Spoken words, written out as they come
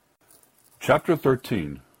Chapter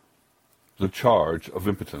 13. The Charge of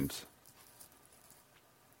Impotence.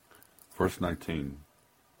 Verse 19.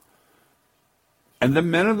 And the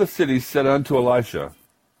men of the city said unto Elisha,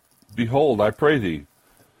 Behold, I pray thee,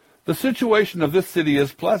 the situation of this city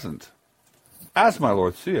is pleasant, as my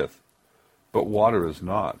Lord seeth, but water is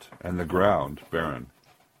not, and the ground barren.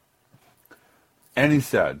 And he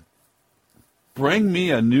said, Bring me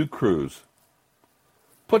a new cruse,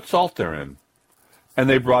 put salt therein. And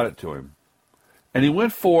they brought it to him. And he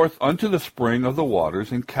went forth unto the spring of the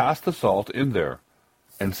waters, and cast the salt in there,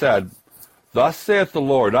 and said, Thus saith the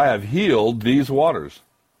Lord, I have healed these waters.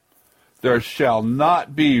 There shall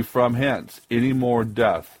not be from hence any more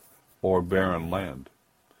death or barren land.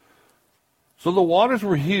 So the waters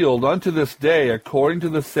were healed unto this day, according to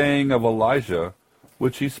the saying of Elijah,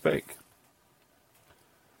 which he spake.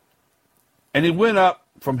 And he went up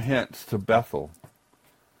from hence to Bethel.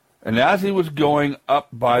 And as he was going up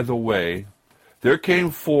by the way, there came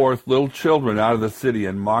forth little children out of the city,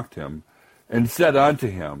 and mocked him, and said unto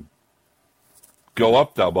him, Go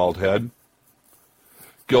up, thou bald head.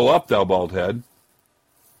 Go up, thou bald head.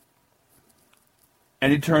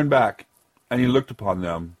 And he turned back, and he looked upon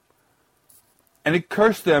them, and he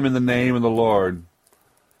cursed them in the name of the Lord.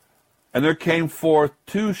 And there came forth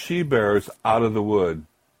 2 she-bears out of the wood,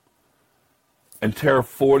 and bare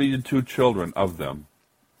 42 children of them.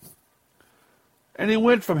 And he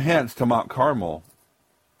went from hence to Mount Carmel,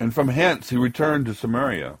 and from hence he returned to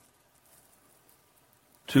Samaria.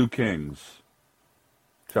 2 Kings,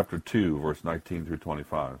 chapter 2, verse 19 through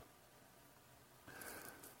 25.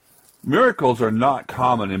 Miracles are not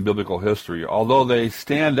common in biblical history, although they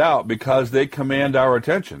stand out because they command our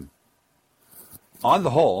attention. On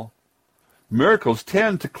the whole, miracles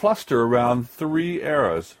tend to cluster around 3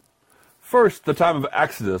 eras. First, the time of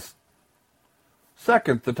Exodus.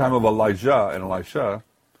 Second, the time of Elijah and Elisha.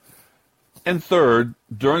 And third,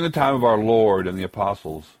 during the time of our Lord and the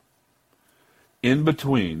apostles. In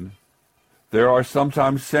between, there are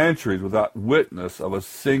sometimes centuries without witness of a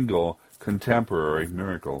single contemporary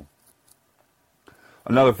miracle.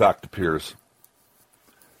 Another fact appears.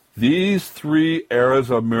 These 3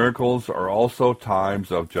 eras of miracles are also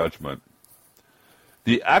times of judgment.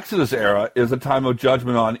 The Exodus era is a time of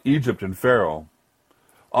judgment on Egypt and Pharaoh,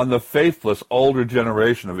 on the faithless older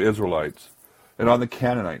generation of Israelites, and on the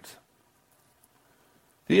Canaanites.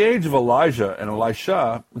 The age of Elijah and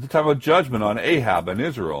Elisha is a time of judgment on Ahab and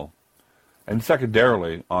Israel, and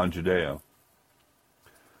secondarily on Judea.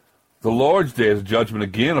 The Lord's day is judgment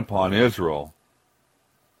again upon Israel,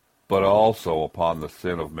 but also upon the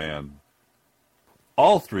sin of man.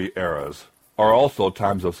 All 3 eras are also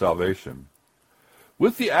times of salvation.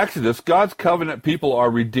 With the Exodus, God's covenant people are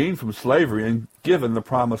redeemed from slavery and given the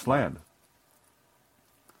promised land.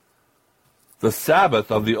 The Sabbath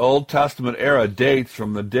of the Old Testament era dates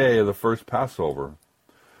from the day of the first Passover,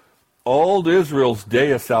 old Israel's day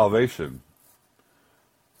of salvation.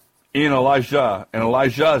 In Elijah and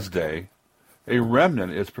Elijah's day, a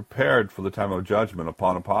remnant is prepared for the time of judgment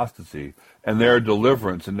upon apostasy, and their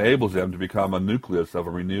deliverance enables them to become a nucleus of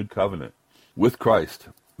a renewed covenant with Christ.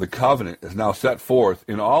 The covenant is now set forth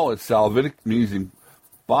in all its salvific meaning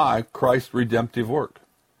by Christ's redemptive work.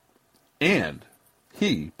 And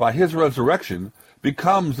he, by his resurrection,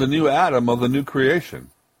 becomes the new Adam of the new creation,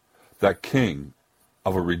 that king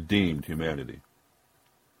of a redeemed humanity.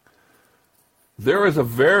 There is a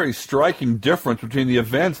very striking difference between the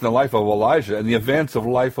events in the life of Elijah and the events of the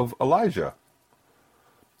life of Elijah.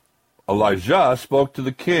 Elijah spoke to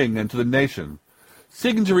the king and to the nation,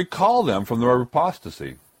 seeking to recall them from their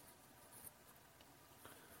apostasy.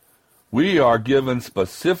 We are given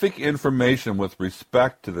specific information with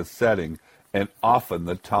respect to the setting and often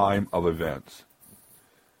the time of events.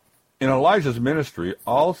 In Elijah's ministry,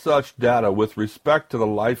 all such data with respect to the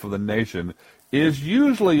life of the nation is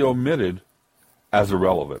usually omitted as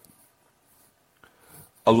irrelevant.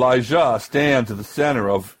 Elijah stands at the center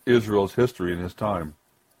of Israel's history in his time,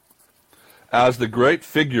 as the great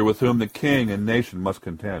figure with whom the king and nation must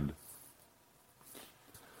contend.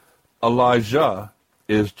 Elijah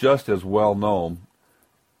is just as well known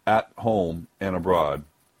at home and abroad,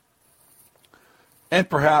 and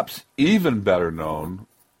perhaps even better known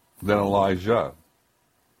than Elijah.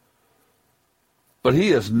 But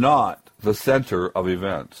he is not the center of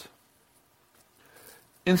events.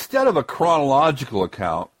 Instead of a chronological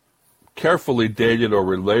account, carefully dated or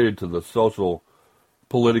related to the social,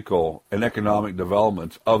 political, and economic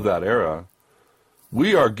developments of that era,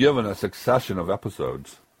 we are given a succession of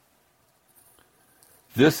episodes.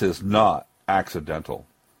 This is not accidental.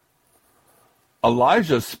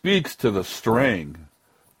 Elijah speaks to the straying,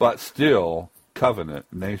 but still covenant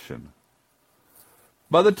nation.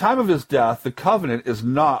 By the time of his death, the covenant is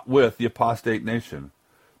not with the apostate nation,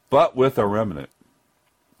 but with a remnant.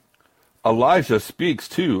 Elijah speaks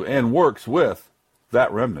to and works with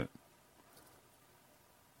that remnant.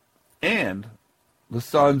 And the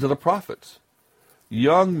sons of the prophets,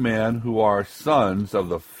 young men who are sons of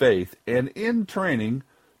the faith and in training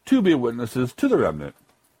to be witnesses to the remnant.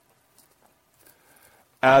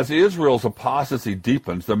 As Israel's apostasy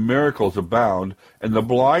deepens, the miracles abound, and the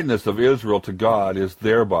blindness of Israel to God is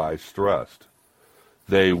thereby stressed.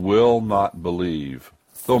 They will not believe,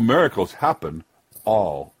 though miracles happen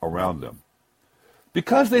all around them,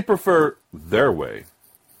 because they prefer their way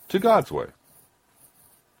to God's way.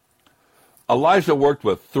 Elijah worked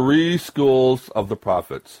with 3 schools of the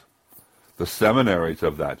prophets, the seminaries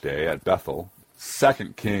of that day at Bethel,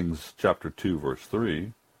 2 Kings chapter 2, verse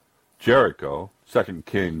 3, Jericho, 2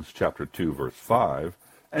 Kings chapter 2, verse 5,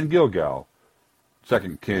 and Gilgal,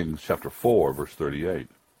 2 Kings chapter 4, verse 38.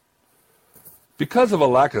 Because of a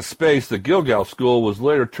lack of space, the Gilgal school was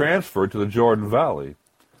later transferred to the Jordan Valley,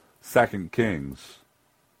 2 Kings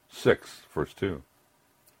 6, verse 2.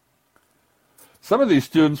 Some of these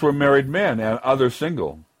students were married men and others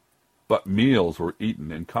single, but meals were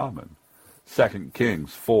eaten in common, 2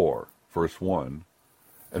 Kings 4, verse 1,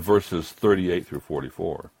 and verses 38 through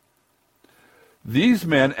 44. These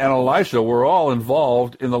men and Elisha were all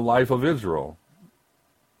involved in the life of Israel,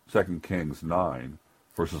 2 Kings 9,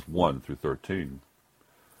 verses 1 through 13,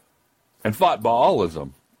 and fought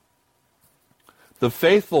Baalism. The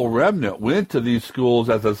faithful remnant went to these schools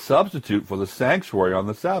as a substitute for the sanctuary on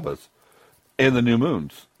the Sabbath and the new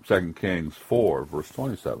moons, 2 Kings 4, verse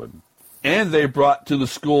 27. And they brought to the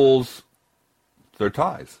schools their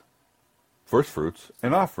tithes, first fruits,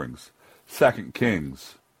 and offerings, 2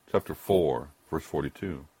 Kings chapter 4, verse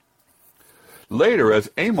 42. Later,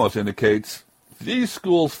 as Amos indicates, these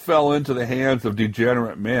schools fell into the hands of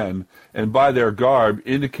degenerate men, and by their garb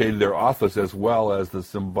indicated their office as well as the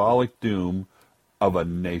symbolic doom of a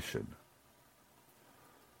nation.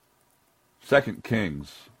 2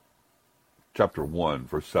 Kings chapter 1,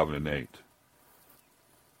 verse 7 and 8.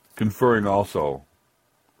 Conferring also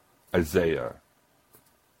Isaiah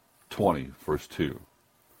 20, verse 2.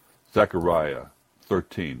 Zechariah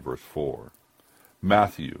 13, verse 4.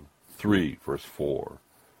 Matthew 3, verse 4.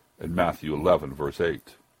 And Matthew 11, verse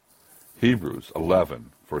 8. Hebrews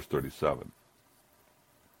 11, verse 37.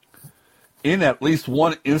 In at least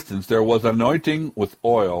one instance, there was anointing with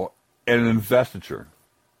oil and an investiture.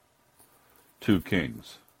 2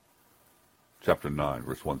 Kings chapter 9,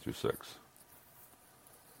 verse 1 through 6.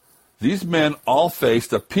 These men all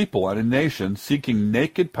faced a people and a nation seeking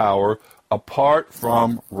naked power apart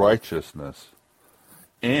from righteousness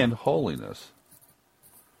and holiness.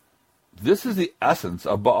 This is the essence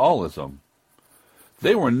of Baalism.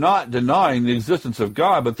 They were not denying the existence of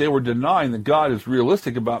God, but they were denying that God is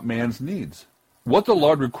realistic about man's needs. What the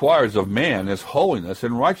Lord requires of man is holiness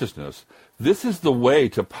and righteousness. This is the way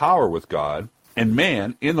to power with God and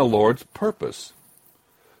man in the Lord's purpose.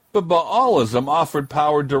 But Baalism offered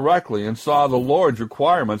power directly and saw the Lord's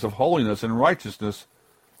requirements of holiness and righteousness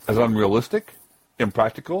as unrealistic,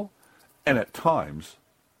 impractical, and at times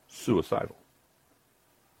suicidal.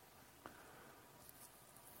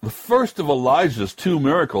 The first of Elijah's 2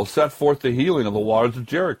 miracles set forth the healing of the waters of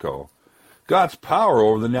Jericho. God's power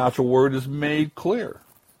over the natural world is made clear.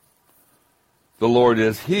 The Lord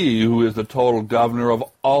is He who is the total governor of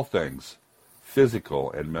all things,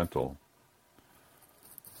 physical and mental.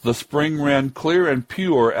 The spring ran clear and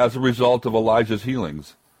pure as a result of Elijah's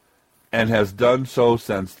healings, and has done so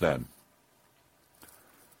since then.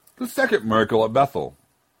 The second miracle at Bethel.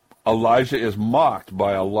 Elijah is mocked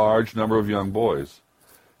by a large number of young boys.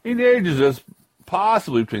 He ages is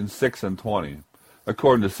possibly between 6 and 20,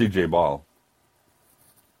 according to C.J. Ball.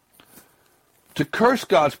 To curse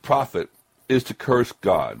God's prophet is to curse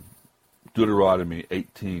God. Deuteronomy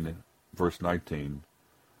 18, verse 19.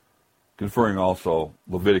 Conferring also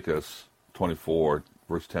Leviticus 24,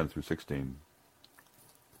 verse 10 through 16.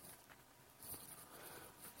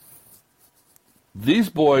 These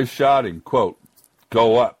boys shouting, quote,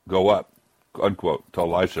 go up, unquote, to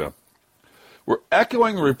Elisha, were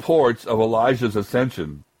echoing reports of Elijah's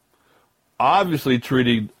ascension, obviously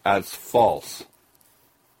treated as false,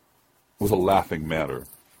 with a laughing matter.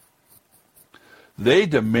 They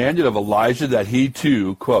demanded of Elijah that he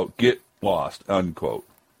too, quote, get lost, unquote,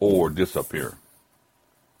 or disappear.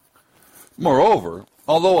 Moreover,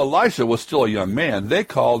 although Elisha was still a young man, they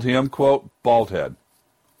called him, quote, baldhead,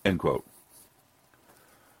 end quote.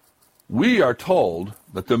 We are told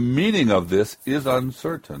that the meaning of this is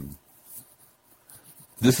uncertain.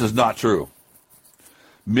 This is not true.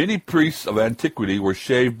 Many priests of antiquity were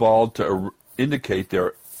shaved bald to indicate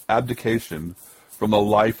their abdication from the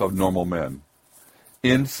life of normal men.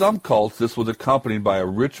 In some cults, this was accompanied by a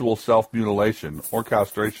ritual self-mutilation or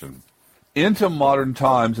castration. Into modern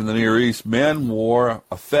times in the Near East, men wore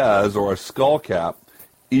a fez or a skull cap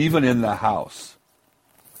even in the house.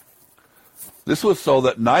 This was so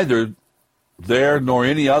that neither their nor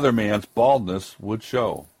any other man's baldness would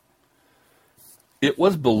show. It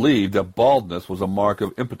was believed that baldness was a mark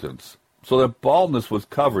of impotence, so that baldness was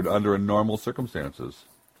covered under normal circumstances.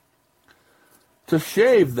 To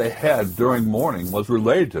shave the head during mourning was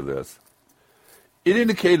related to this. It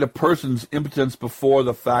indicated a person's impotence before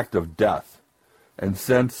the fact of death and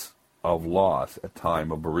sense of loss at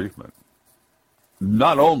time of bereavement.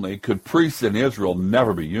 Not only could priests in Israel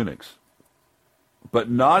never be eunuchs,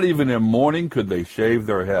 but not even in mourning could they shave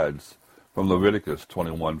their heads, from Leviticus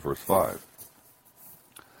 21, verse 5.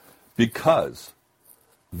 Because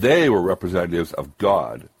they were representatives of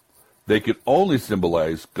God, they could only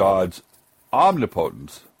symbolize God's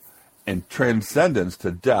omnipotence and transcendence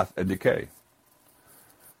to death and decay.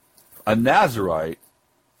 A Nazirite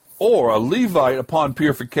or a Levite upon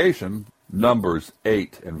purification, Numbers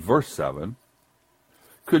 8 and verse 7,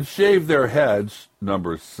 could shave their heads,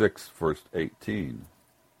 Numbers 6, verse 18.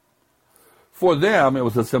 For them, it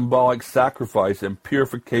was a symbolic sacrifice and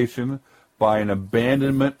purification by an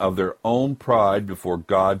abandonment of their own pride before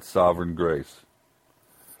God's sovereign grace.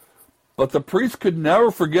 But the priest could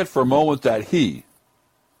never forget for a moment that he,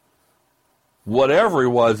 whatever he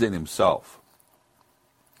was in himself,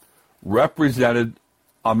 represented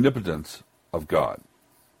omnipotence of God.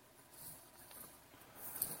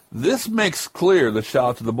 This makes clear the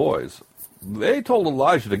shout to the boys. They told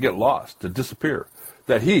Elijah to get lost, to disappear,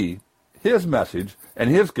 that he, his message, and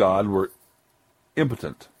his God were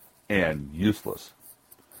impotent and useless.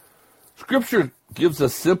 Scripture gives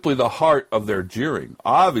us simply the heart of their jeering.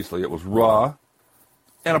 Obviously, it was raw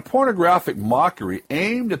and a pornographic mockery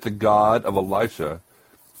aimed at the God of Elisha,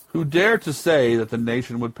 who dared to say that the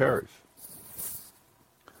nation would perish.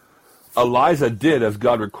 Elijah did as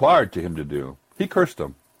God required to him to do. He cursed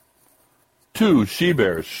them. 2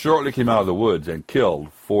 she-bears shortly came out of the woods and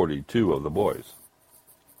killed 42 of the boys.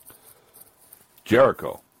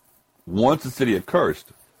 Jericho, once a city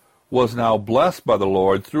accursed, was now blessed by the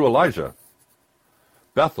Lord through Elijah.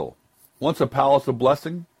 Bethel, once a palace of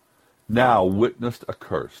blessing, now witnessed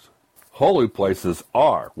accursed. Holy places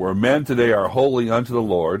are where men today are holy unto the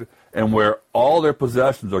Lord, and where all their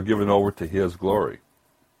possessions are given over to his glory.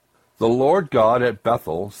 The Lord God at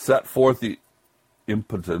Bethel set forth the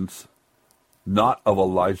impotence not of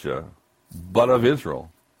Elijah, but of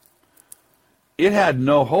Israel. It had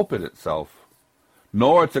no hope in itself,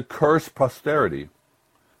 nor its accursed posterity.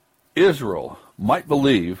 Israel might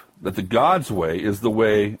believe that the God's way is the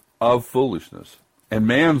way of foolishness, and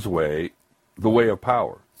man's way the way of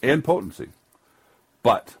power and potency.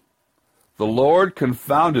 But the Lord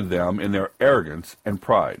confounded them in their arrogance and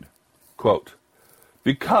pride. Quote,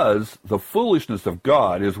 because the foolishness of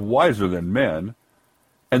God is wiser than men,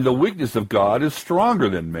 and the weakness of God is stronger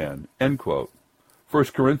than men. End quote. 1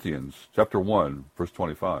 Corinthians chapter 1, verse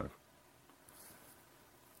 25.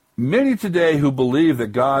 Many today who believe that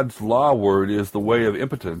God's law word is the way of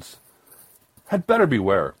impotence had better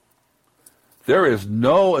beware. There is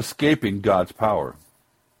no escaping God's power.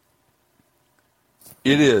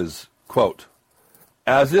 It is, quote,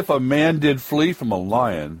 as if a man did flee from a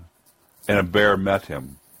lion and a bear met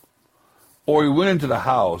him, or he went into the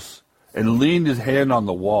house and leaned his hand on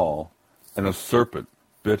the wall and a serpent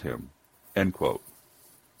bit him. End quote.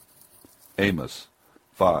 Amos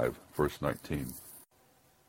 5, verse 19.